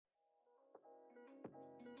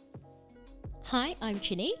Hi, I'm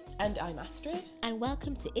Chinny. And I'm Astrid. And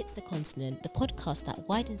welcome to It's a Continent, the podcast that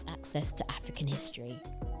widens access to African history.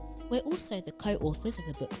 We're also the co-authors of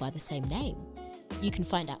the book by the same name. You can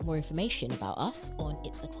find out more information about us on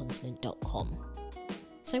itsacontinent.com.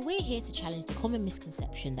 So we're here to challenge the common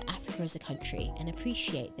misconception that Africa is a country and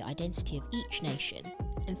appreciate the identity of each nation.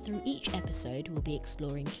 And through each episode, we'll be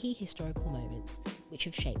exploring key historical moments which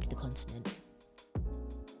have shaped the continent.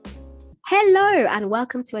 Hello, and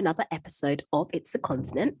welcome to another episode of It's a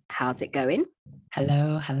Continent. How's it going?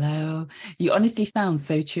 Hello. You honestly sound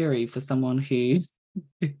so cheery for someone who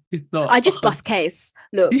is not. I just bust case.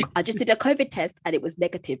 Look, I just did a COVID test and it was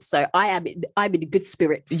negative, so I'm in good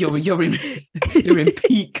spirits. You're in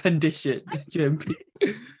peak condition.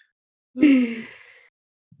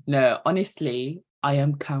 No, honestly, I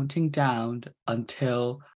am counting down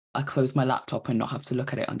until I close my laptop and not have to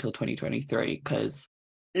look at it until 2023 because.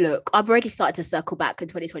 Look, I've already started to circle back in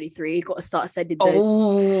 2023. You've got to start sending those.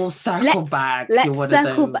 Oh, circle back. Let's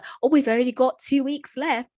circle back. Oh, we've only got 2 weeks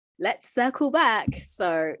left. Let's circle back.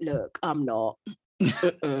 So, look, I'm not.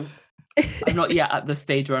 I'm not yet at the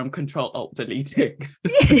stage where I'm Control-Alt-Deleting.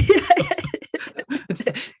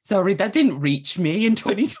 Sorry, that didn't reach me in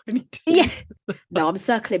 2022. Yeah. No, I'm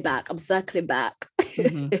circling back.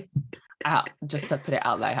 Mm-hmm. Just to put it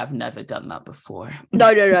out there, I have never done that before.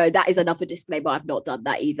 No. That is another disclaimer. I've not done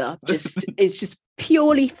that either. It's just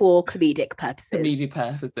purely for comedic purposes.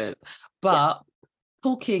 But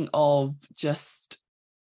talking of just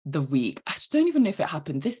the week, I don't even know if it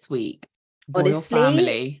happened this week. Honestly, Royal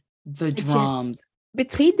family, the drums.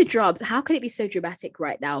 Between the drums, how can it be so dramatic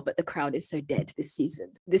right now, but the Crown is so dead this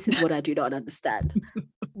season? This is what I do not understand.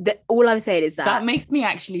 All I'm saying is that makes me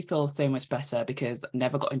actually feel so much better because I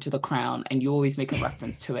never got into the Crown and you always make a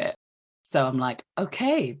reference to it. So I'm like,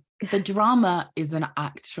 okay, the drama is an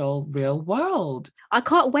actual real world. I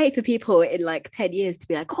can't wait for people in like 10 years to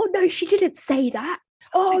be like, oh no, she didn't say that.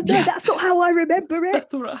 Oh no, That's not how I remember it.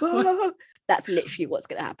 That's literally what's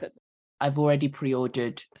going to happen. I've already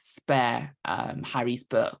pre-ordered Spare, Harry's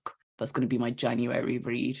book. That's going to be my January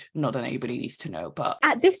read. Not that anybody needs to know, but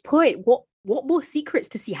at this point, what more secrets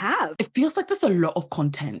does he have? It feels like there's a lot of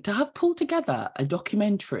content to have pulled together. A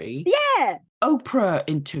documentary, Oprah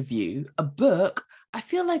interview, a book. I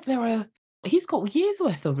feel like he's got years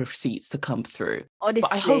worth of receipts to come through.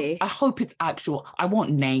 Honestly, but I hope it's actual. I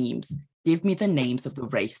want names. Give me the names of the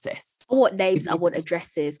racists. I want names, I want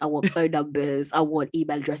addresses, I want phone numbers, I want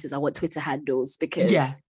email addresses, I want Twitter handles, because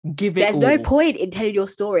there's no point in telling your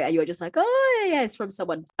story and you're just like, oh yeah, it's from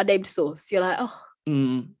someone, a named source. You're like, oh.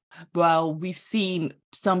 Well, we've seen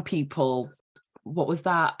some people, what was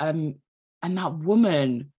that? And that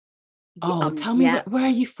woman, tell me, where are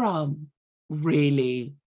you from?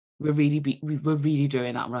 Really? We're really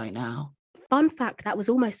doing that right now. Fun fact, that was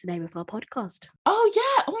almost the name of our podcast. Oh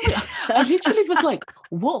yeah. Oh my God. I literally was like,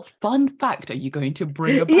 what fun fact are you going to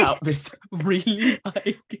bring about this really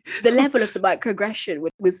the level of the microaggression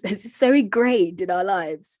was so ingrained in our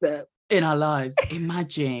lives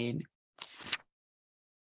Imagine.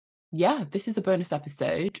 Yeah, this is a bonus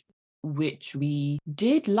episode which we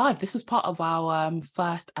did live. This was part of our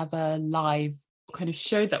first ever live kind of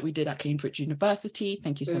show that we did at Cambridge University.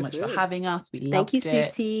 Thank you so much for having us. We loved it.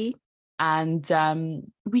 Thank you, Stuti. And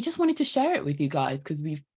we just wanted to share it with you guys because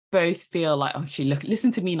we both feel like, actually,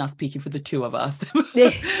 listen to me now speaking for the two of us.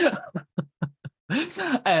 We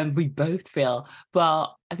both feel,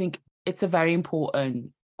 but I think it's a very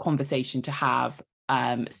important conversation to have.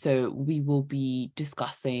 So we will be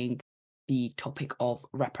discussing the topic of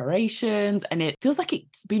reparations, and it feels like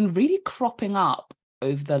it's been really cropping up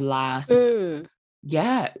over the last,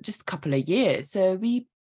 just a couple of years. So we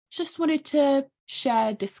just wanted to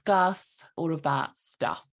share, discuss all of that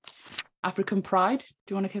stuff. African Pride,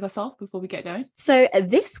 do you want to kick us off before we get going? So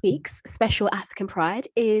this week's special African Pride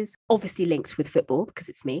is obviously linked with football because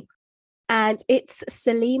it's me. And it's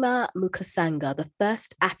Salima Mukasanga, the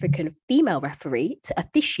first African female referee to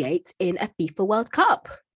officiate in a FIFA World Cup.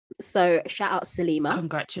 So shout out Salima.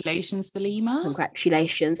 Congratulations, Salima.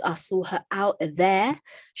 Congratulations. I saw her out there.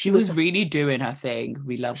 She was really doing her thing.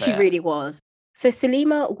 We love it. She really was. So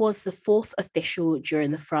Salima was the fourth official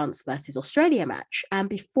during the France versus Australia match. And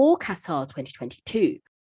before Qatar 2022,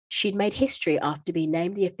 she'd made history after being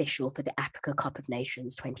named the official for the Africa Cup of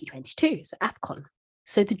Nations 2022, so AFCON.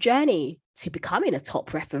 So the journey to becoming a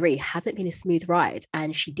top referee hasn't been a smooth ride,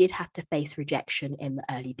 and she did have to face rejection in the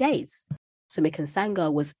early days. So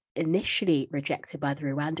Mukasanga was initially rejected by the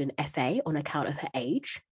Rwandan FA on account of her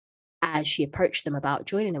age, as she approached them about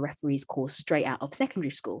joining a referee's course straight out of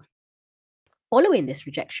secondary school. Following this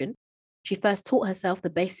rejection, she first taught herself the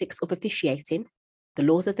basics of officiating, the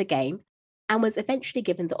laws of the game, and was eventually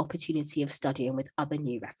given the opportunity of studying with other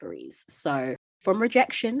new referees. So from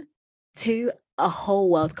rejection to a whole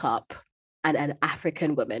World Cup and an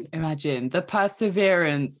African woman. Imagine the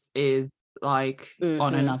perseverance is like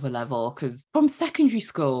on another level, because from secondary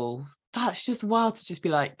school, that's just wild to just be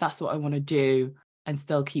like, that's what I want to do and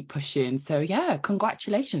still keep pushing. So yeah,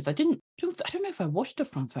 congratulations. I don't know if I watched the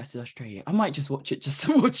France versus Australia. I might just watch it just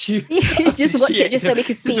to watch you. Just watch it just so we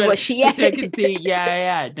can see what she is. So we can see.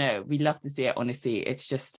 Yeah. No, we love to see it, honestly. It's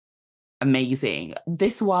just amazing.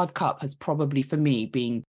 This World Cup has probably, for me,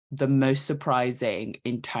 been the most surprising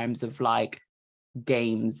in terms of like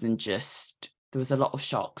games, and just there was a lot of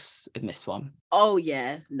shocks in this one. Oh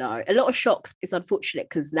yeah, no, a lot of shocks. It's unfortunate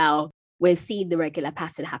because now we're seeing the regular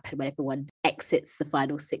pattern happen when everyone exits the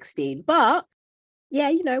final 16. But yeah,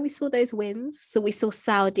 you know, we saw those wins. So we saw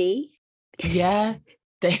Saudi. Yeah.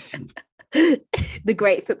 The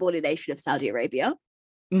great footballing nation of Saudi Arabia.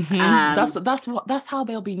 That's how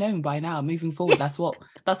they'll be known by now moving forward. That's what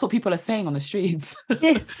people are saying on the streets.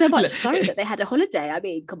 Yeah, so much so that they had a holiday. I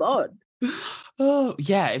mean, come on. Oh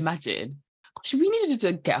yeah, imagine. Gosh, we needed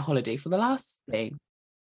to get a holiday for the last thing.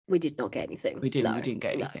 We did not get anything. We didn't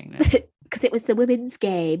get anything. Because it was the women's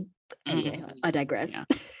game. Anyway, I digress.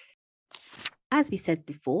 Yeah. As we said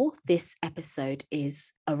before, this episode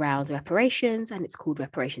is around reparations, and it's called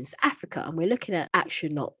Reparations to Africa. And we're looking at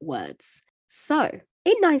action, not words. So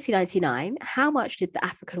in 1999, how much did the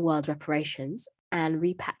African World Reparations and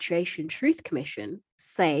Repatriation Truth Commission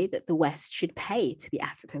say that the West should pay to the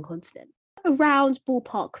African continent? A round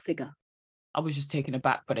ballpark figure. I was just taken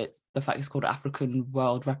aback, but it's the fact it's called African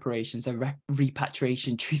World Reparations and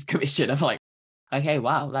Repatriation Truth Commission. I'm like, okay,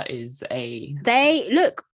 wow, that is a...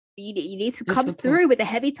 You need to come through with a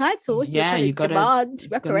heavy title. Yeah, you got to demand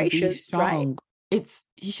reparations, right? You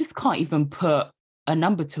just can't even put a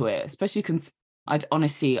number to it, especially because I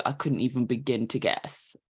couldn't even begin to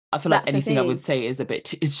guess. I feel like anything I would say is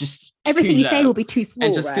it's just everything you say will be too small.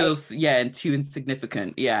 It just feels, and too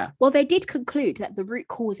insignificant. Yeah. Well, they did conclude that the root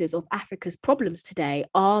causes of Africa's problems today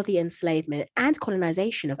are the enslavement and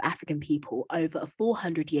colonization of African people over a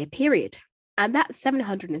 400-year period. And that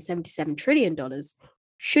 $777 trillion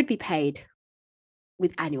should be paid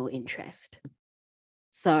with annual interest.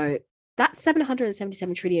 So that's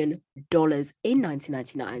 $777 trillion in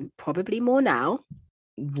 1999, probably more now.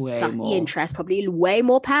 Plus the interest, probably way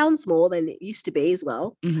more pounds more than it used to be as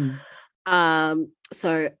well. Mm-hmm.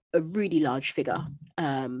 So a really large figure.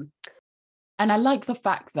 And I like the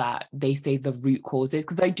fact that they say the root causes,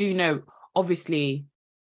 because I do know, obviously,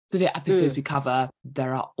 for the episodes we cover,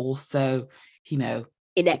 there are also,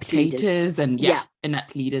 inept leaders and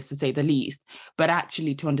inept leaders, to say the least. But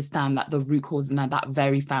actually, to understand that the root cause and that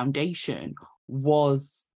very foundation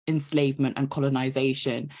was enslavement and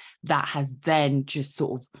colonization, that has then just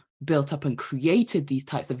sort of built up and created these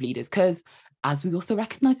types of leaders. Because as we also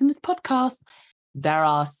recognize in this podcast, there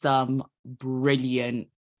were some brilliant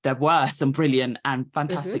and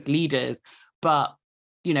fantastic leaders, but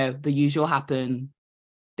the usual happened,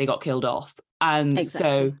 they got killed off. And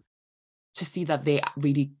so to see that they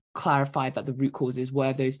really clarified that the root causes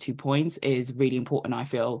were those 2 points is really important, I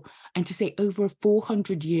feel. And to say over a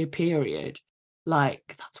 400-year period,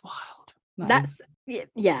 like, that's wild. That's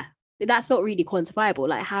not really quantifiable.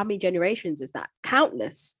 Like, how many generations is that?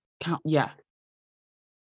 Countless. Yeah.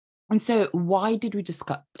 And so why did we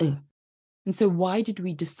decide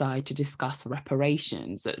to discuss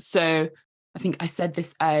reparations? So I think I said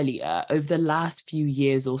this earlier, over the last few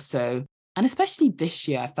years or so, and especially this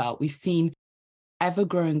year, I felt we've seen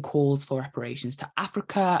ever-growing calls for reparations to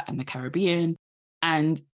Africa and the Caribbean.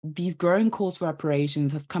 And these growing calls for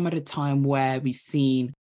reparations have come at a time where we've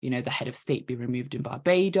seen, the head of state be removed in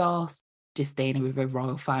Barbados, disdain with a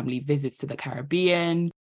royal family visits to the Caribbean,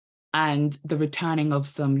 and the returning of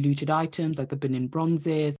some looted items like the Benin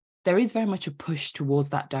bronzes. There is very much a push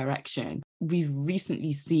towards that direction. We've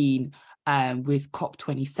recently seen with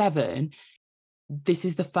COP27, this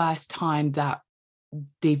is the first time that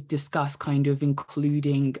they've discussed kind of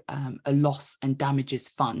including a loss and damages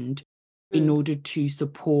fund in order to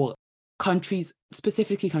support countries,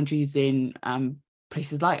 specifically countries in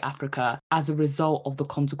places like Africa, as a result of the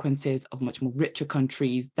consequences of much more richer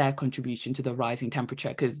countries, their contribution to the rising temperature.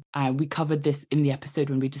 Because we covered this in the episode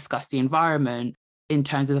when we discussed the environment, in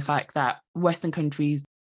terms of the fact that Western countries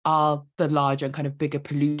are the larger and kind of bigger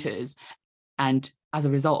polluters. And as a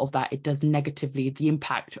result of that, it does negatively. The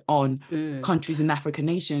impact on countries in African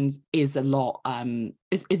nations is a lot,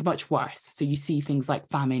 is much worse. So you see things like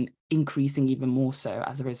famine increasing even more so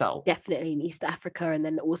as a result. Definitely in East Africa, and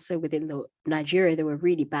then also within Nigeria, there were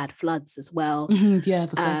really bad floods as well. Yeah,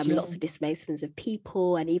 the floods, lots of displacements of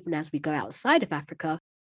people. And even as we go outside of Africa,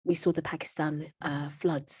 we saw the Pakistan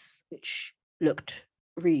floods, which looked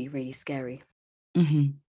really, really scary.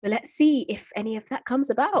 But let's see if any of that comes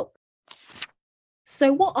about.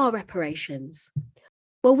 So what are reparations?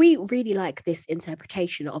 Well, we really like this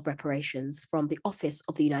interpretation of reparations from the Office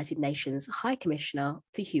of the United Nations High Commissioner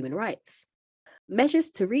for Human Rights. Measures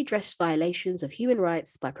to redress violations of human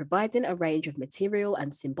rights by providing a range of material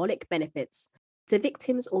and symbolic benefits to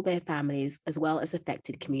victims or their families, as well as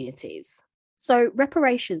affected communities. So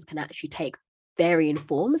reparations can actually take varying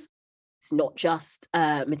forms. It's not just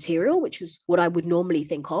material, which is what I would normally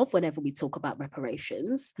think of whenever we talk about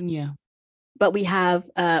reparations. Yeah. But we have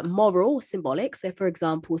moral, symbolic. So, for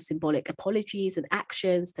example, symbolic apologies and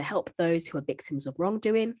actions to help those who are victims of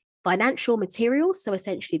wrongdoing. Financial, material. So,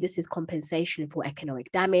 essentially, this is compensation for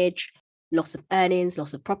economic damage, loss of earnings,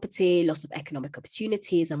 loss of property, loss of economic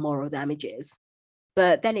opportunities, and moral damages.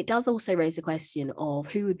 But then it does also raise the question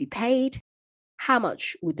of who would be paid, how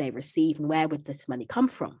much would they receive, and where would this money come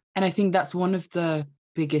from? And I think that's one of the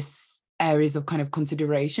biggest areas of kind of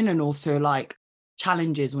consideration, and also like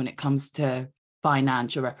challenges when it comes to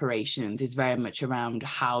financial reparations is very much around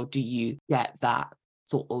how do you get that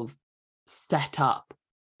sort of set up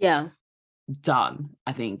done,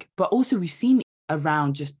 I think. But also we've seen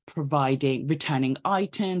around just returning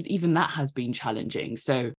items, even that has been challenging.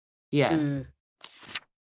 So yeah.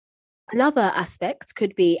 Another aspect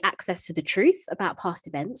could be access to the truth about past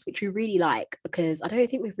events, which we really like because I don't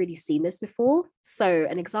think we've really seen this before. So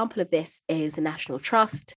an example of this is a National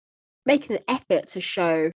Trust making an effort to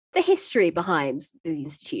show the history behind the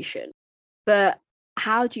institution. But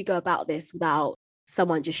how do you go about this without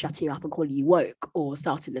someone just shutting you up and calling you woke or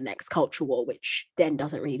starting the next culture war, which then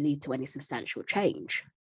doesn't really lead to any substantial change?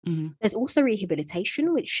 There's also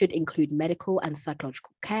rehabilitation, which should include medical and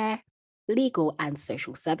psychological care, legal and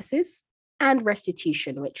social services, and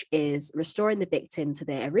restitution, which is restoring the victim to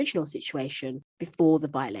their original situation before the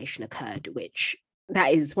violation occurred, which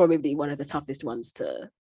that is probably one of the toughest ones to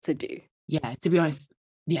do. Yeah, to be honest,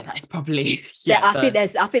 yeah, that is probably I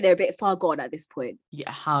think they're a bit far gone at this point. Yeah,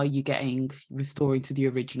 how are you restoring to the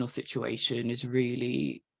original situation is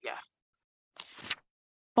really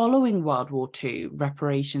Following World War II,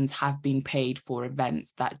 reparations have been paid for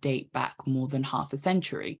events that date back more than half a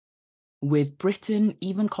century, with Britain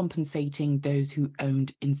even compensating those who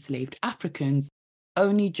owned enslaved Africans,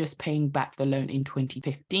 only just paying back the loan in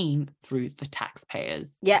 2015 through the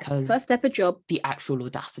taxpayers. Yeah, first step of job. The actual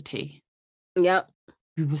audacity. Yeah.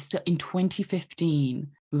 We were still in 2015,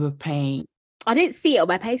 we were paying. I didn't see it on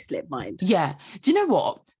my payslip, mind. Yeah. Do you know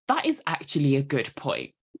what? That is actually a good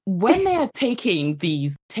point. When they are taking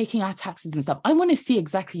our taxes and stuff, I want to see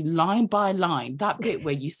exactly line by line that bit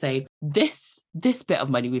where you say, this bit of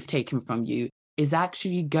money we've taken from you is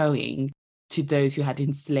actually going to those who had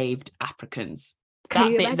enslaved Africans. That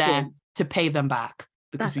bit imagine? There to pay them back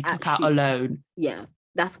because we took out a loan. Yeah,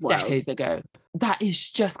 that's wild. Decades ago. That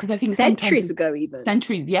is just because I think centuries ago even.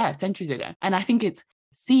 Centuries ago. And I think it's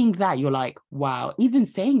seeing that, you're like, wow, even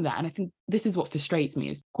saying that. And I think this is what frustrates me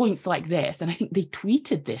is points like this. And I think they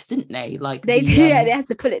tweeted this, didn't they? Like they had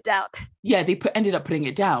to pull it down. Yeah, they ended up putting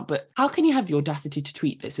it down. But how can you have the audacity to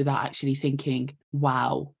tweet this without actually thinking,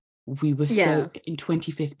 wow, we were so in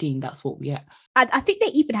 2015, that's what we had. I think they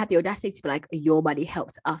even had the audacity to be like, your money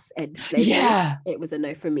helped us end slavery. Yeah. It was a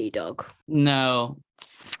no from me, dog. No.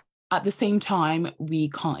 At the same time, we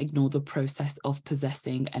can't ignore the process of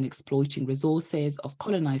possessing and exploiting resources of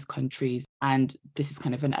colonized countries. And this is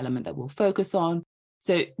kind of an element that we'll focus on.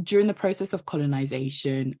 So during the process of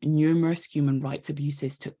colonization, numerous human rights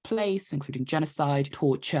abuses took place, including genocide,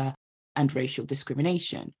 torture, and racial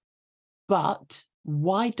discrimination. But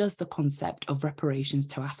why does the concept of reparations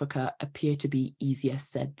to Africa appear to be easier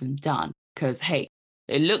said than done? Because, hey,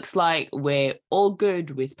 it looks like we're all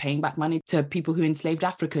good with paying back money to people who enslaved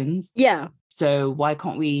Africans. Yeah. So why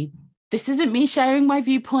can't we? This isn't me sharing my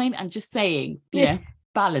viewpoint. I'm just saying,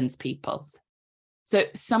 balance people. So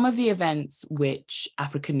some of the events which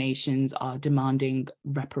African nations are demanding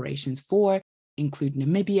reparations for include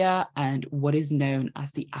Namibia and what is known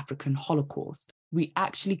as the African Holocaust. We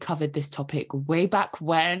actually covered this topic way back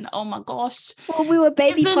when. Oh my gosh. Well, we were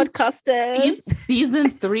baby podcasters. Season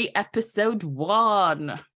 3, episode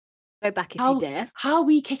 1. Go back if you dare. How are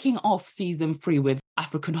we kicking off season 3 with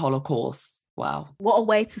African Holocaust? Wow. What a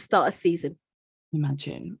way to start a season.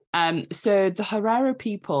 Imagine. So the Herero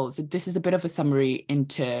people, so this is a bit of a summary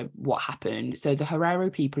into what happened. So the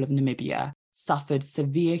Herero people of Namibia suffered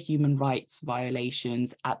severe human rights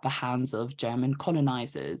violations at the hands of German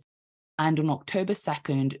colonizers. And on October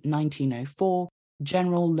 2nd, 1904,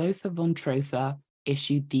 General Lothar von Trotha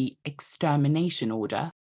issued the extermination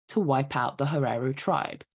order to wipe out the Herero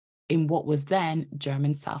tribe in what was then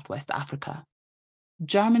German Southwest Africa.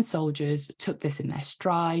 German soldiers took this in their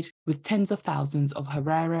stride, with tens of thousands of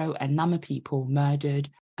Herero and Nama people murdered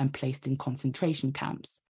and placed in concentration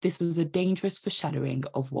camps. This was a dangerous foreshadowing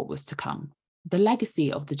of what was to come. The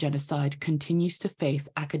legacy of the genocide continues to face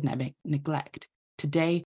academic neglect.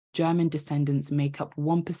 Today, German descendants make up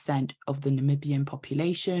 1% of the Namibian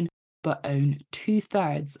population, but own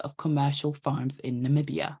 2/3 of commercial farms in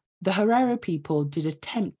Namibia. The Herero people did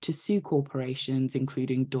attempt to sue corporations,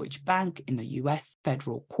 including Deutsche Bank, in a US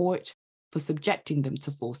federal court for subjecting them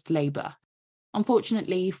to forced labor.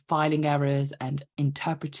 Unfortunately, filing errors and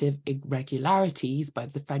interpretive irregularities by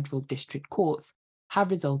the federal district courts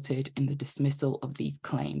have resulted in the dismissal of these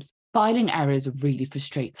claims. Filing errors really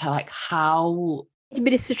frustrates her, like how...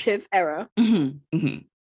 Administrative error.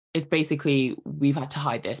 It's basically, we've had to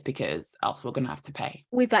hide this because else we're going to have to pay.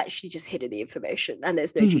 We've actually just hidden the information and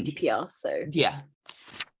there's no GDPR, so... Yeah.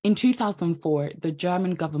 In 2004, the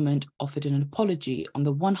German government offered an apology on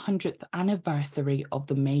the 100th anniversary of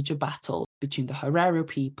the major battle between the Herero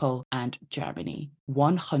people and Germany.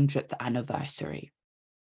 100th anniversary.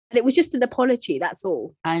 And it was just an apology, that's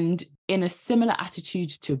all. And in a similar attitude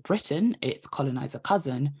to Britain, its colonizer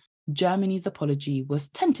cousin, Germany's apology was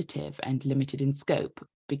tentative and limited in scope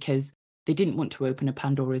because they didn't want to open a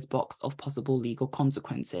Pandora's box of possible legal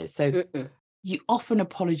consequences. So you offer an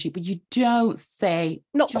apology, but you don't say...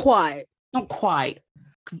 Not quite,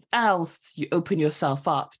 because else you open yourself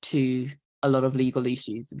up to a lot of legal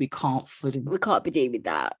issues. We can't be dealing with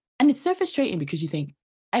that. And it's so frustrating because you think,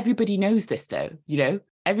 everybody knows this though, you know?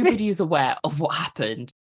 Everybody is aware of what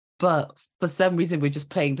happened. But for some reason, we're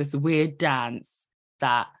just playing this weird dance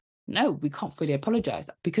that, no, we can't fully apologise.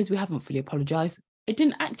 Because we haven't fully apologised, it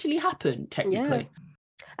didn't actually happen, technically.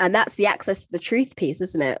 Yeah. And that's the access to the truth piece,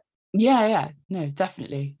 isn't it? Yeah. No,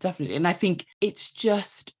 definitely. And I think it's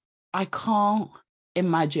just, I can't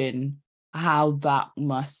imagine how that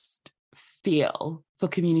must feel for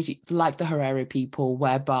communities like the Herero people,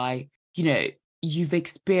 whereby, you know, you've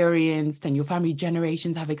experienced and your family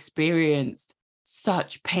generations have experienced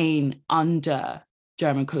such pain under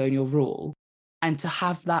German colonial rule. And to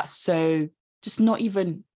have that so just not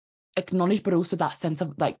even acknowledged, but also that sense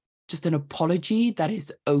of like just an apology that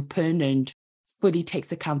is open and fully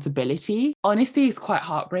takes accountability. Honestly, it's quite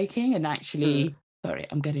heartbreaking. And actually, sorry,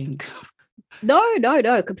 I'm getting... No,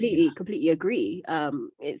 completely agree.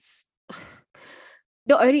 It's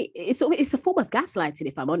not only, it's a form of gaslighting,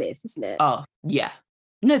 if I'm honest, isn't it? Oh, yeah.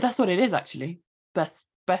 No, that's what it is, actually.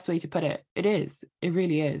 Best way to put it. It is. It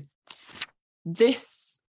really is.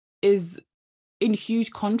 This is in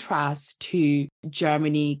huge contrast to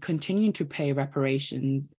Germany continuing to pay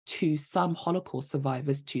reparations to some Holocaust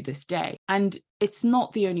survivors to this day. And it's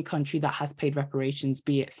not the only country that has paid reparations,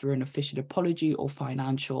 be it through an official apology or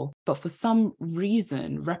financial. But for some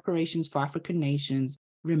reason, reparations for African nations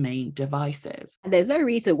remain divisive. And there's no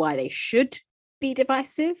reason why they should be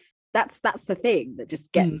divisive. That's the thing that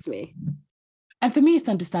just gets me. And for me, it's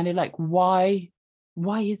understanding, like, why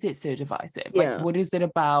is it so divisive? Yeah. Like, what is it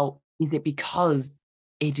about? Is it because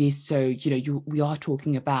it is so, you know, we are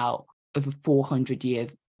talking about over 400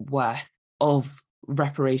 years worth of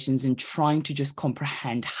reparations and trying to just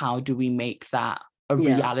comprehend how do we make that a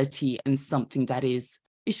reality and something that is...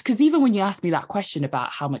 It's because even when you ask me that question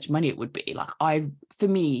about how much money it would be, like, for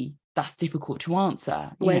me, that's difficult to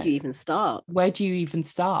answer. Where do you even start?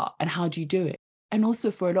 And how do you do it? And also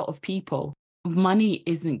for a lot of people, money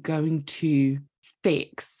isn't going to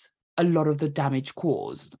fix a lot of the damage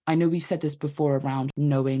caused. I know we've said this before around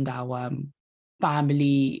knowing our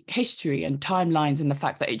family history and timelines and the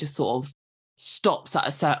fact that it just sort of stops at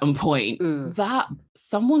a certain point, that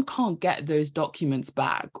someone can't get those documents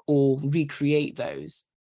back or recreate those.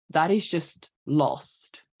 That is just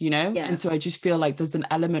lost, you know? Yeah. And so I just feel like there's an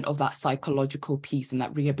element of that psychological piece and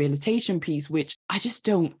that rehabilitation piece, which I just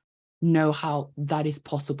don't know how that is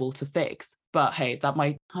possible to fix. But hey,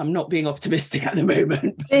 I'm not being optimistic at the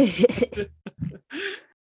moment.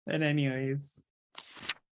 But anyways.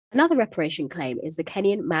 Another reparation claim is the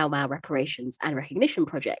Kenyan Mau Mau Reparations and Recognition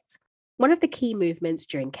Project. One of the key movements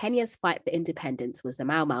during Kenya's fight for independence was the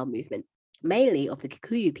Mau Mau movement, mainly of the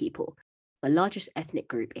Kikuyu people, the largest ethnic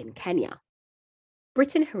group in Kenya.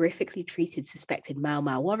 Britain horrifically treated suspected Mau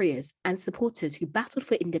Mau warriors and supporters who battled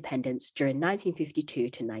for independence during 1952 to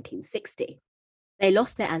 1960. They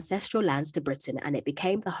lost their ancestral lands to Britain and it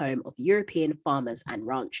became the home of European farmers and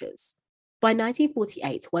ranchers. By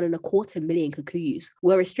 1948, 1.25 million Kikuyus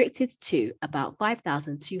were restricted to about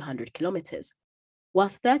 5,200 kilometres,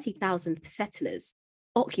 whilst 30,000 settlers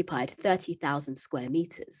occupied 30,000 square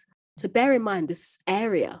metres. So bear in mind, this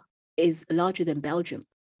area is larger than Belgium,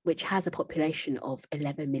 which has a population of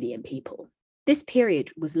 11 million people. This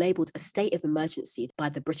period was labelled a state of emergency by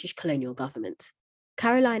the British colonial government.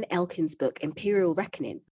 Caroline Elkin's book, Imperial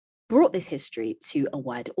Reckoning, brought this history to a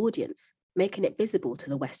wider audience, making it visible to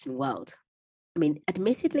the Western world. I mean,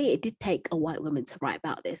 admittedly, it did take a white woman to write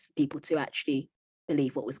about this for people to actually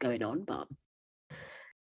believe what was going on, but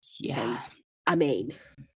yeah, I mean,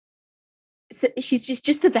 she's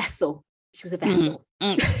just a vessel. She was a vessel.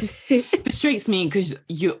 It just frustrates me because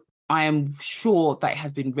I am sure that it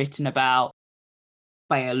has been written about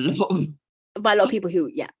by a lot of people who,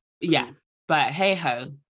 yeah. But hey ho.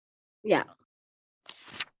 Yeah.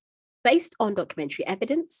 Based on documentary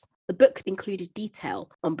evidence, the book included detail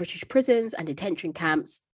on British prisons and detention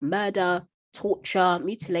camps, murder, torture,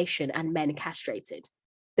 mutilation, and men castrated.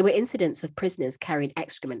 There were incidents of prisoners carrying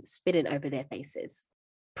excrement spitting over their faces.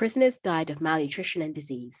 Prisoners died of malnutrition and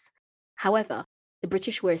disease. However, the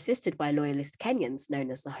British were assisted by loyalist Kenyans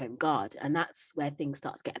known as the Home Guard, and that's where things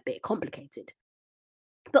start to get a bit complicated.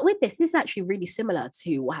 But with this is actually really similar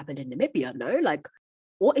to what happened in Namibia, no? Like,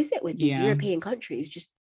 what is it with these European countries just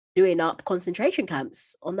doing up concentration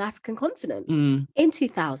camps on the African continent? In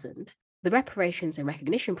 2000, the Reparations and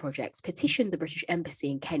Recognition Project petitioned the British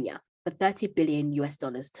Embassy in Kenya for $30 billion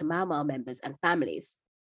to Mau Mau members and families.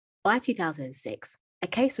 By 2006, a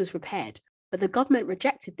case was prepared, but the government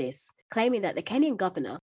rejected this, claiming that the Kenyan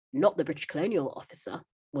governor, not the British colonial officer,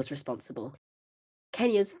 was responsible.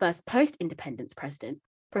 Kenya's first post-independence president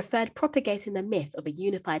preferred propagating the myth of a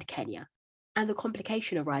unified Kenya, and the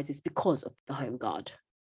complication arises because of the Home Guard.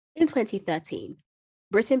 In 2013,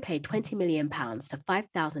 Britain paid £20 million to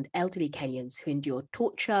 5,000 elderly Kenyans who endured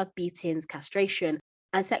torture, beatings, castration,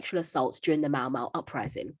 and sexual assaults during the Mau Mau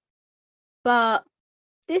uprising. But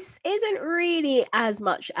this isn't really as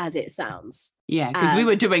much as it sounds. Yeah, because we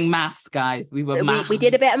were doing maths, guys. We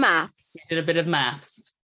did a bit of maths. We did a bit of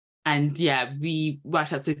maths. And yeah, we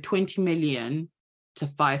worked out, so 20 million to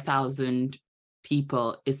 5,000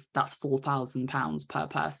 people that's £4,000 per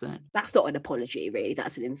person. That's not an apology, really.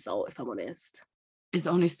 That's an insult, if I'm honest. It's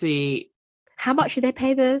honestly... How much did they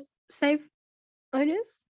pay the slave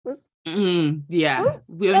owners? Yeah. Oh,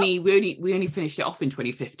 we only finished it off in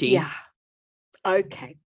 2015. Yeah.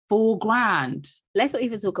 Okay. $4,000. Let's not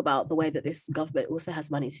even talk about the way that this government also has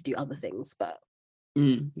money to do other things, but...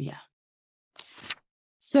 Yeah.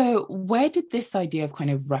 So where did this idea of kind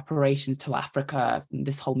of reparations to Africa,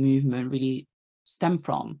 this whole movement really stem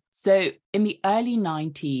from? So in the early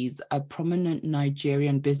 90s, a prominent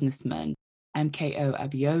Nigerian businessman, MKO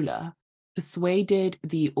Abiola, persuaded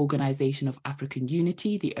the Organization of African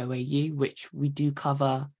Unity, the OAU, which we do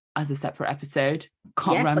cover as a separate episode. I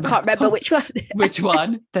can't remember which one. Which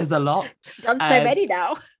one? There's a lot. Done so many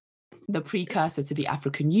now. The precursor to the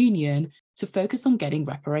African Union, to focus on getting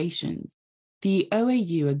reparations. The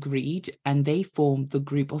OAU agreed and they formed the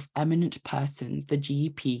Group of Eminent Persons, the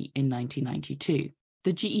GEP, in 1992.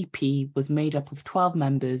 The GEP was made up of 12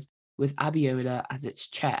 members with Abiola as its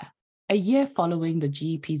chair. A year following the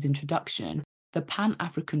GEP's introduction, the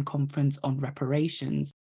Pan-African Conference on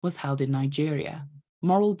Reparations was held in Nigeria.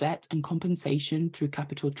 Moral debt and compensation through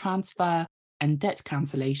capital transfer and debt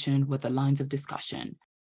cancellation were the lines of discussion,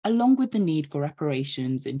 along with the need for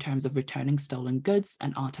reparations in terms of returning stolen goods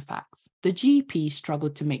and artifacts. The GEP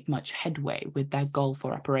struggled to make much headway with their goal for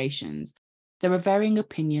reparations. There were varying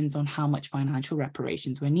opinions on how much financial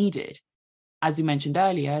reparations were needed. As we mentioned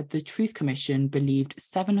earlier, the Truth Commission believed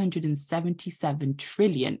 777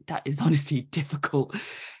 trillion, that is honestly difficult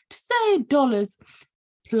to say, dollars,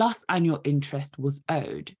 plus annual interest was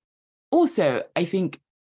owed. Also, I think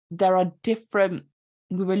there are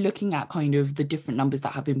we were looking at kind of the different numbers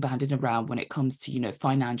that have been bandied around when it comes to,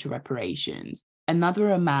 financial reparations.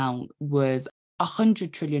 Another amount was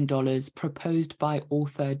 $100 trillion proposed by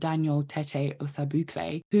author Daniel Tete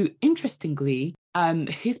Osabukle, who, interestingly,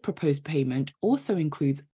 his proposed payment also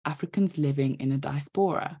includes Africans living in a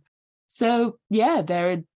diaspora. So, yeah,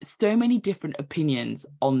 there are so many different opinions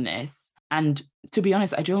on this. And to be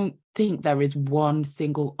honest, I don't think there is one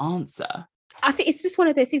single answer. I think it's just one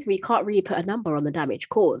of those things where you can't really put a number on the damage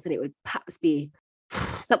caused, and it would perhaps be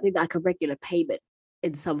something like a regular payment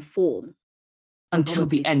in some form. Until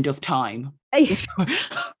the end of time.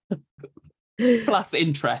 plus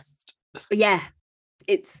interest. Yeah,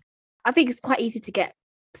 I think it's quite easy to get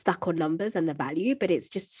stuck on numbers and the value, but it's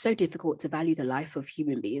just so difficult to value the life of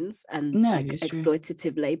human beings and No, like it's true.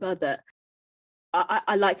 exploitative labor that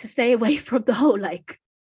I like to stay away from the whole, like,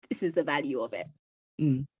 this is the value of it.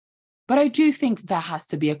 But I do think there has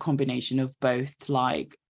to be a combination of both,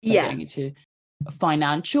 like, getting into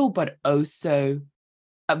financial, but also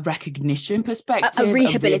a recognition perspective. A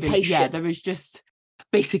rehabilitation. There is just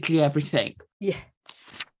basically everything. Yeah.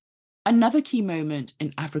 Another key moment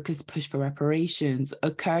in Africa's push for reparations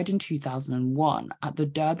occurred in 2001 at the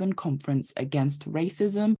Durban Conference Against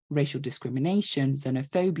Racism, Racial Discrimination,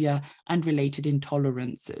 Xenophobia, and Related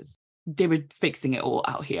Intolerances. They were fixing it all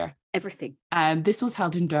out here. Everything. This was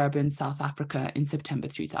held in Durban, South Africa in September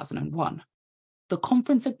 2001. The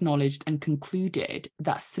conference acknowledged and concluded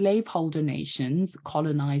that slaveholder nations,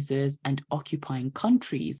 colonizers, and occupying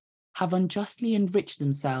countries have unjustly enriched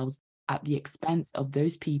themselves at the expense of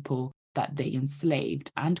those people that they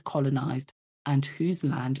enslaved and colonized and whose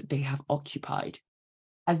land they have occupied.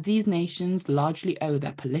 As these nations largely owe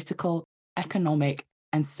their political, economic,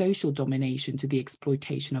 and social domination to the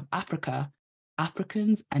exploitation of Africa,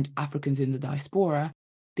 Africans and Africans in the diaspora,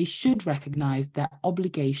 they should recognize their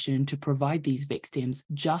obligation to provide these victims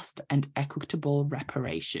just and equitable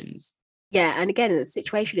reparations. Yeah, and again, the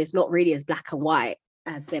situation is not really as black and white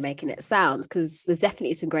as they're making it sound, because there's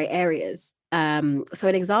definitely some grey areas. So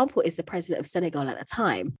an example is the president of Senegal at the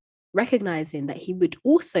time, recognizing that he would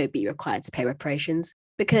also be required to pay reparations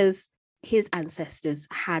because his ancestors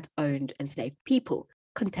had owned enslaved people.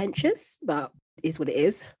 Contentious, but is what it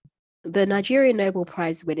is. The Nigerian Nobel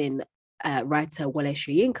Prize winning writer Wole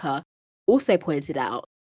Soyinka also pointed out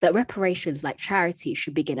that reparations, like charity,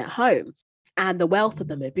 should begin at home, and the wealth of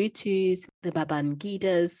the Mobutus, the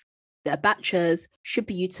Babangidas, the Abachas should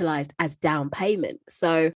be utilized as down payment.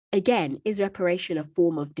 So again, is reparation a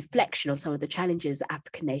form of deflection on some of the challenges that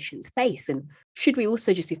African nations face? And should we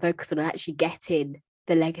also just be focused on actually getting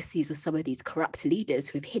the legacies of some of these corrupt leaders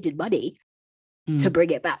who've hidden money to bring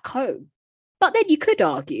it back home? But then you could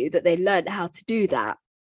argue that they learned how to do that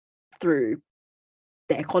through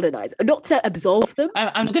their colonizer, not to absolve them.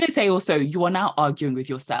 I'm going to say also, you are now arguing with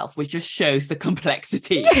yourself, which just shows the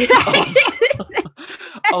complexity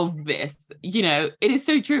of this. You know, it is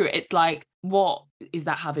so true. It's like, what is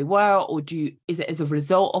that how they were, or is it as a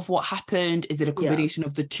result of what happened? Is it a combination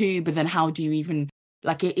of the two? But then how do you even,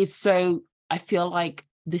 like, it is so, I feel like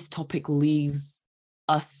this topic leaves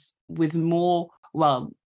us with more,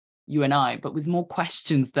 well, you and I, but with more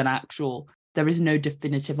questions than actual, there is no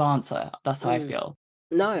definitive answer. That's how I feel.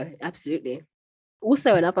 No, absolutely.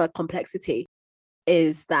 Also, another complexity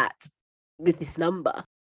is that with this number,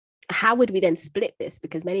 how would we then split this?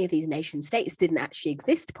 Because many of these nation states didn't actually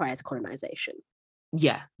exist prior to colonization.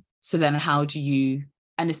 Yeah. So then how do you,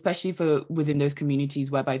 and especially for within those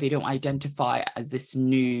communities whereby they don't identify as this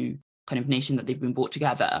new kind of nation that they've been brought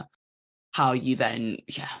together, how you then,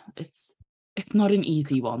 it's not an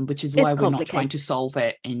easy one, which is why we're not trying to solve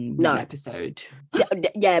it in one episode.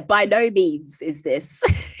 Yeah, by no means is this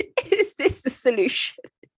the solution.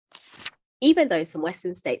 Even though some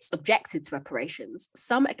Western states objected to reparations,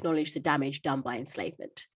 some acknowledged the damage done by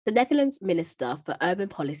enslavement. The Netherlands Minister for Urban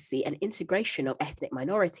Policy and Integration of Ethnic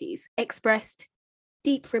Minorities expressed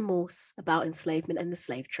deep remorse about enslavement and the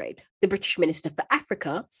slave trade. The British Minister for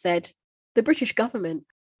Africa said, "The British government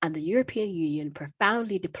and the European Union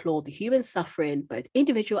profoundly deplore the human suffering, both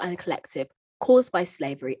individual and collective, caused by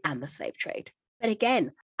slavery and the slave trade." But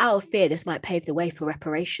again, out of fear this might pave the way for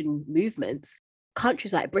reparation movements,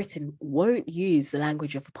 countries like Britain won't use the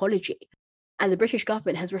language of apology. And the British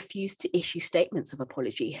government has refused to issue statements of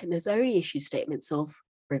apology and has only issued statements of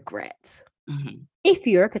regret. If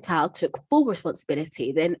Europe et al. Took full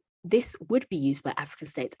responsibility, then this would be used by African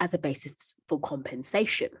states as a basis for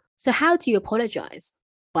compensation. So how do you apologize?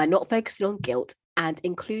 By not focusing on guilt and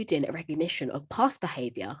including a recognition of past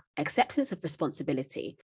behaviour, acceptance of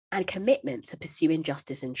responsibility, and commitment to pursuing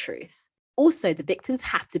justice and truth. Also, the victims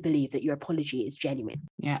have to believe that your apology is genuine.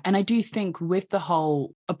 Yeah, and I do think with the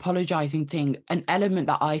whole apologising thing, an element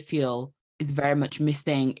that I feel is very much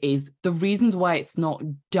missing is the reasons why it's not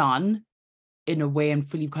done in a way and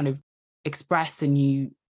fully kind of expressed, and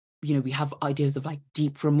you know, we have ideas of like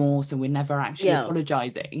deep remorse and we're never actually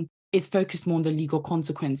apologising. It's focused more on the legal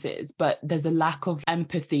consequences, but there's a lack of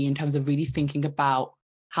empathy in terms of really thinking about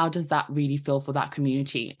how does that really feel for that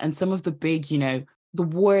community. And some of the big, you know, the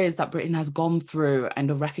wars that Britain has gone through and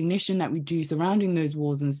the recognition that we do surrounding those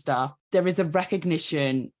wars and stuff, there is a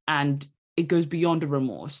recognition and it goes beyond a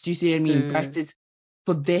remorse. Do you see what I mean? Versus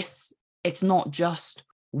for this, it's not just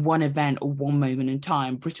one event or one moment in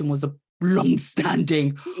time. Britain was a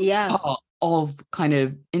long-standing Yeah. part of kind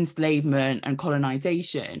of enslavement and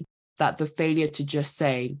colonization, that the failure to just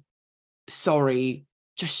say sorry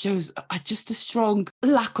just shows just a strong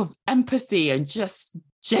lack of empathy and just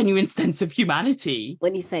genuine sense of humanity.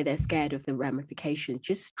 When you say they're scared of the ramifications,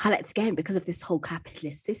 just highlights again, because of this whole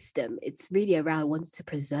capitalist system, it's really around wanting to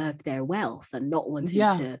preserve their wealth and not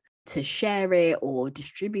wanting to share it or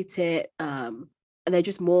distribute it. And they're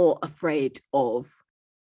just more afraid of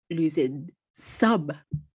losing some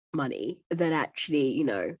money than actually,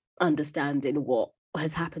 understanding what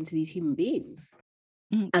has happened to these human beings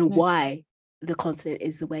and why the continent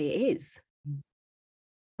is the way it is.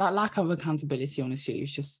 That lack of accountability, honestly,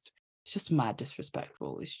 is just mad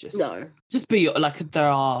disrespectful. It's just be like,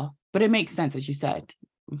 but it makes sense, as you said,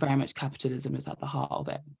 very much capitalism is at the heart of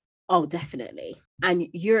it. Oh, definitely. And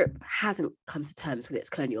Europe hasn't come to terms with its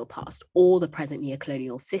colonial past or the present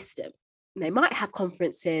neo-colonial system. They might have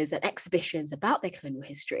conferences and exhibitions about their colonial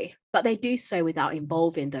history, but they do so without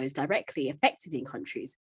involving those directly affected in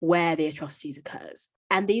countries where the atrocities occurs.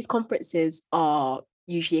 And these conferences are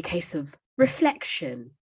usually a case of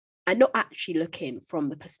reflection and not actually looking from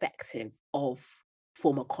the perspective of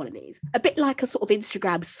former colonies. A bit like a sort of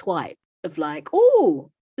Instagram swipe of like, oh,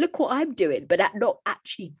 look what I'm doing, but not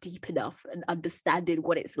actually deep enough and understanding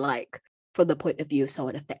what it's like from the point of view of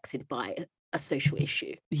someone affected by a social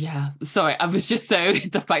issue. Yeah, sorry, I was just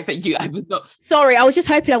the fact that I was not. Sorry, I was just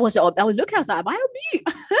hoping I wasn't on. I was looking, I was like, am I on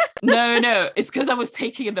mute? No, it's because I was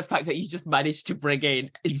taking in the fact that you just managed to bring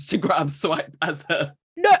in Instagram swipe as a.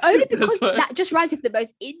 No, only because that just reminds me of the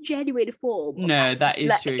most ingenuine form. No, that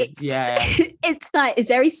is true. It's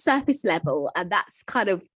very surface level, and that's kind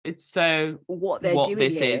of so what they're doing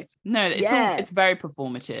this here. is. No, it's very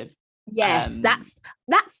performative. Yes, that's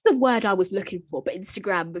the word I was looking for, but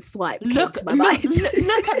Instagram swipe came to my mind.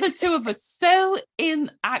 Look at the two of us, so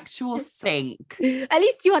in actual sync. At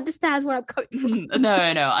least you understand where I'm coming from. No,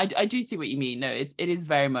 I do see what you mean. No, it is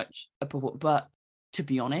very much a performance, but to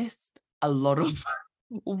be honest, a lot of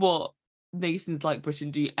what nations like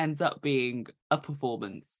Britain do ends up being a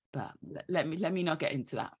performance. But let me not get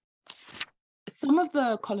into that. Some of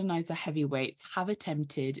the colonizer heavyweights have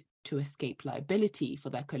attempted to escape liability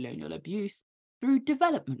for their colonial abuse through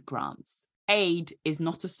development grants. Aid is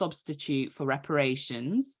not a substitute for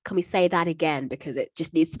reparations. Can we say that again? Because it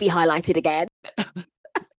just needs to be highlighted again.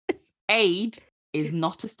 Aid is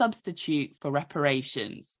not a substitute for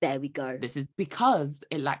reparations. There we go. This is because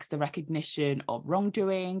it lacks the recognition of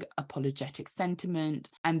wrongdoing, apologetic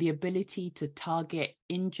sentiment, and the ability to target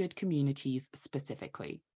injured communities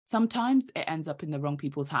specifically. Sometimes it ends up in the wrong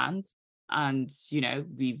people's hands. And,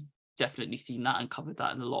 we've definitely seen that and covered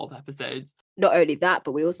that in a lot of episodes. Not only that,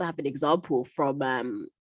 but we also have an example from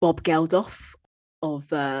Bob Geldof of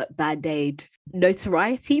Band-Aid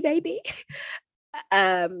notoriety, maybe.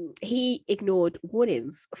 He ignored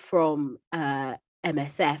warnings from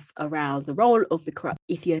MSF around the role of the corrupt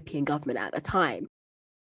Ethiopian government at the time.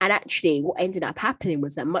 And actually, what ended up happening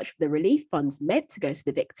was that much of the relief funds meant to go to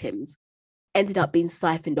the victims ended up being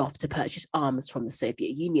siphoned off to purchase arms from the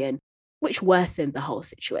Soviet Union, which worsened the whole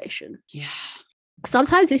situation. Yeah.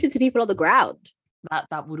 Sometimes listen to people on the ground.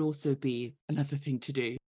 That would also be another thing to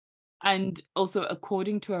do. And also,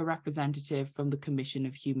 according to a representative from the Commission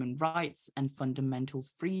of Human Rights and Fundamental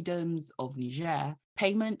Freedoms of Niger,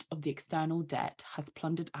 payment of the external debt has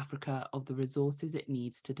plundered Africa of the resources it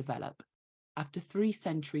needs to develop. After 3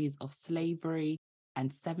 centuries of slavery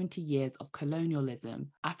and 70 years of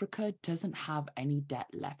colonialism, Africa doesn't have any debt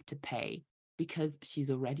left to pay because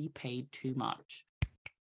she's already paid too much.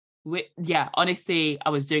 Honestly, I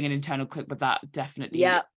was doing an internal clip with that, definitely.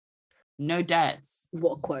 Yeah. No debts.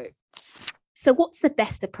 What a quote. So what's the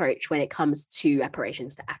best approach when it comes to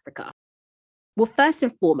reparations to Africa? Well, first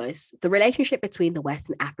and foremost, the relationship between the West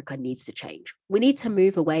and Africa needs to change. We need to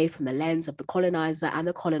move away from the lens of the colonizer and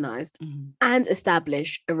the colonized and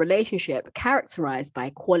establish a relationship characterized by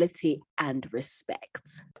equality and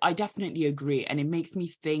respect. I definitely agree. And it makes me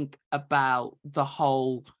think about the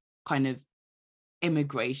whole kind of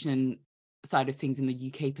immigration side of things in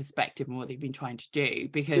the UK perspective and what they've been trying to do,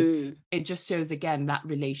 because it just shows again that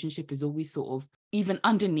relationship is always sort of, even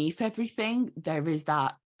underneath everything, there is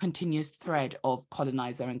that continuous thread of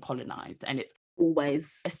colonizer and colonized, and it's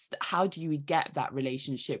always how do you get that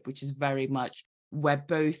relationship, which is very much where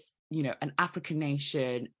both an African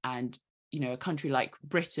nation and a country like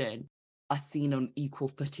Britain are seen on equal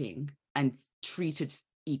footing and treated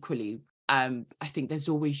equally. I think there's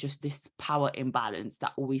always just this power imbalance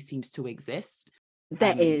that always seems to exist.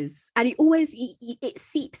 There is, and it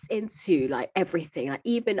seeps into like everything. Like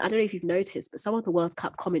even, I don't know if you've noticed, but some of the World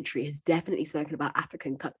Cup commentary has definitely spoken about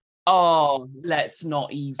African Oh, let's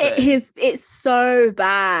not even. It's so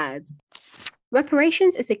bad.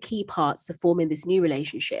 Reparations is a key part to forming this new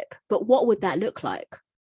relationship, but what would that look like?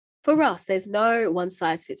 For us, there's no one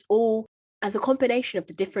size fits all, as a combination of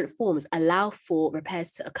the different forms allow for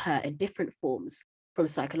repairs to occur in different forms, from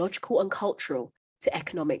psychological and cultural to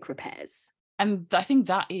economic repairs. And I think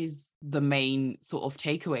that is the main sort of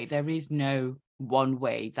takeaway. There is no one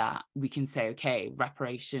way that we can say, okay,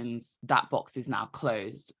 reparations, that box is now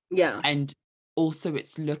closed. Yeah. And also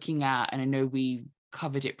it's looking at, and I know we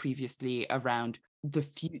covered it previously, around the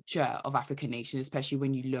future of African nations, especially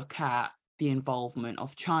when you look at the involvement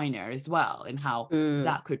of China as well, and how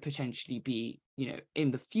that could potentially be,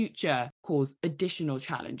 in the future cause additional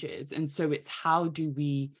challenges. And so it's how do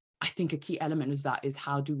we, I think a key element is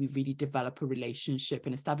how do we really develop a relationship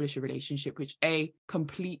and establish a relationship which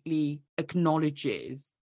completely acknowledges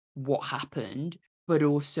what happened, but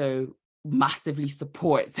also massively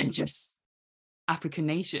supports and just African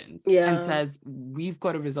nations and says, we've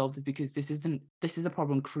got to resolve this because this is a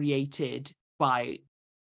problem created by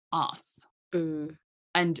us.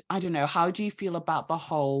 And I don't know, how do you feel about the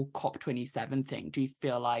whole COP27 thing? Do you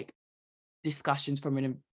feel like discussions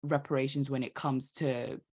from reparations when it comes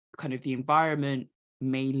to kind of the environment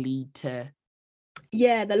may lead to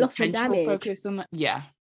the loss and damage focus on that? Yeah,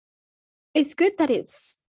 it's good that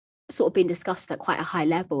it's sort of been discussed at quite a high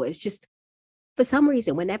level. It's just, for some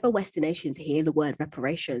reason, whenever Western nations hear the word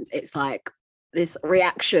reparations, it's like this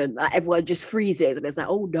reaction that everyone just freezes and it's like,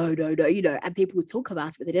 oh no, and people talk about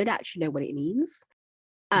it, but they don't actually know what it means.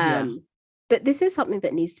 But this is something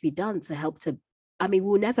that needs to be done to help to,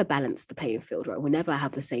 we'll never balance the playing field, right? We'll never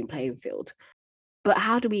have the same playing field. But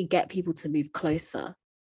how do we get people to move closer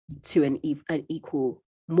to an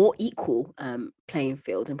more equal playing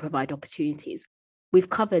field and provide opportunities? We've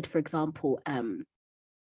covered, for example,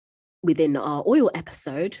 within our oil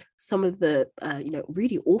episode, some of the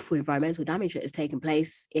really awful environmental damage that has taken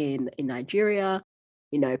place in Nigeria.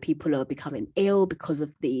 People are becoming ill because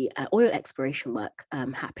of the oil exploration work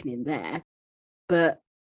happening there. But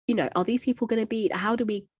are these people going to be? How do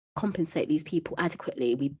we compensate these people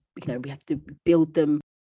adequately? We have to build them,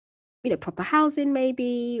 proper housing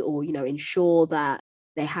maybe, or ensure that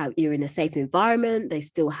you're in a safe environment. They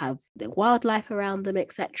still have the wildlife around them,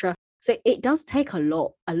 etc. So it does take a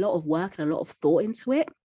lot of work and a lot of thought into it.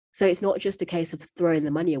 So it's not just a case of throwing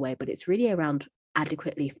the money away, but it's really around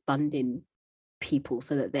adequately funding people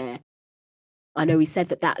so that I know we said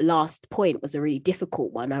that last point was a really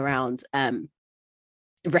difficult one around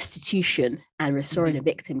restitution and restoring a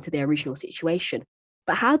victim to their original situation.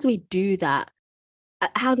 But how do we do that?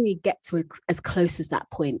 How do we get to as close as that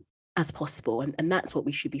point as possible? And that's what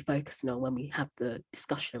we should be focusing on when we have the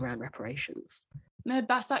discussion around reparations. No,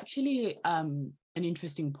 that's actually an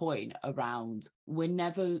interesting point around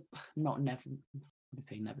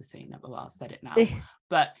say never say never. Well, I've said it now,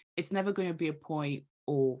 but it's never going to be a point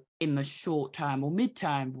or in the short term or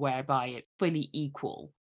mid-term whereby it's fully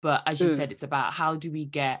equal. But as you said, it's about how do we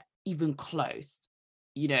get even close?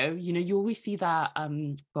 You always see that,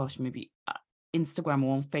 maybe Instagram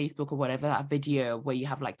or on Facebook or whatever, that video where you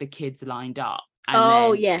have like the kids lined up.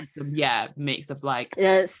 And yes. Mix of like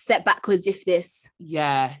step backwards if this.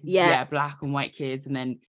 Black and white kids, and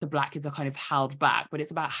then the black kids are kind of held back. But it's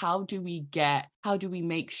about how do we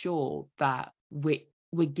make sure that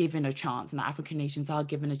we're given a chance and that African nations are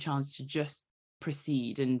given a chance to just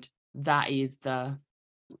proceed, and that is the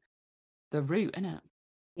route, isn't it?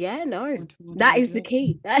 Yeah, no, that is the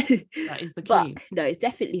key. That is the key. But no, it's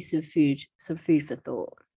definitely some food for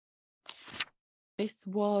thought.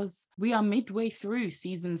 We are midway through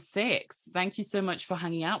season 6. Thank you so much for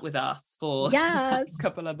hanging out with us for the last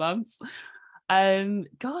couple of months.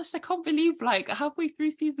 Gosh, I can't believe like halfway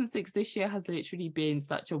through season 6 this year has literally been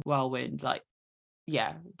such a whirlwind. Like,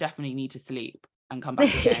 definitely need to sleep and come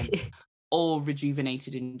back again, all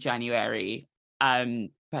rejuvenated in January.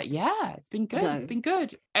 But it's been good. It's been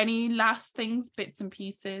good. Any last things, bits and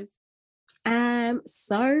pieces?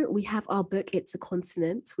 So we have our book It's a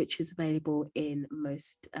Continent, which is available in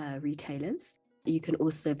most retailers. You can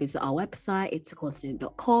also visit our website,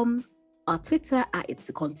 itsacontinent.com, our Twitter at It's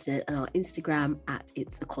a Continent, and our Instagram at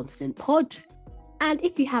It's a Continent Pod. And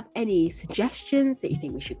if you have any suggestions that you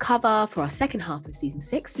think we should cover for our second half of season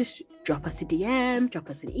 6, just drop us a DM, drop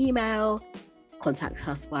us an email, contact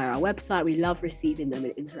us via our website. We love receiving them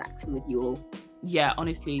and interacting with you all. Yeah,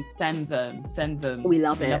 honestly, send them. We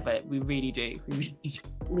love it. We really do.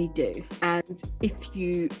 We do. And if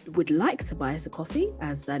you would like to buy us a coffee,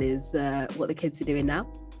 as that is what the kids are doing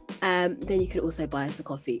now, then you can also buy us a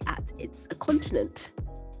coffee at It's a Continent.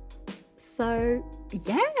 So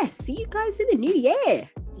see you guys in the new year.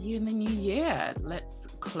 you in the new year. Let's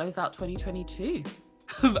close out 2022.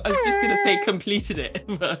 I was just gonna say completed it.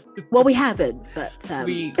 Well, we haven't, but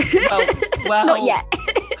well not yet.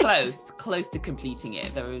 close to completing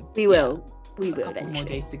it. We will a couple more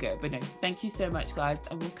days to go. But no, thank you so much, guys,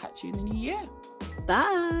 and we'll catch you in the new year.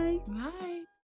 Bye. Bye.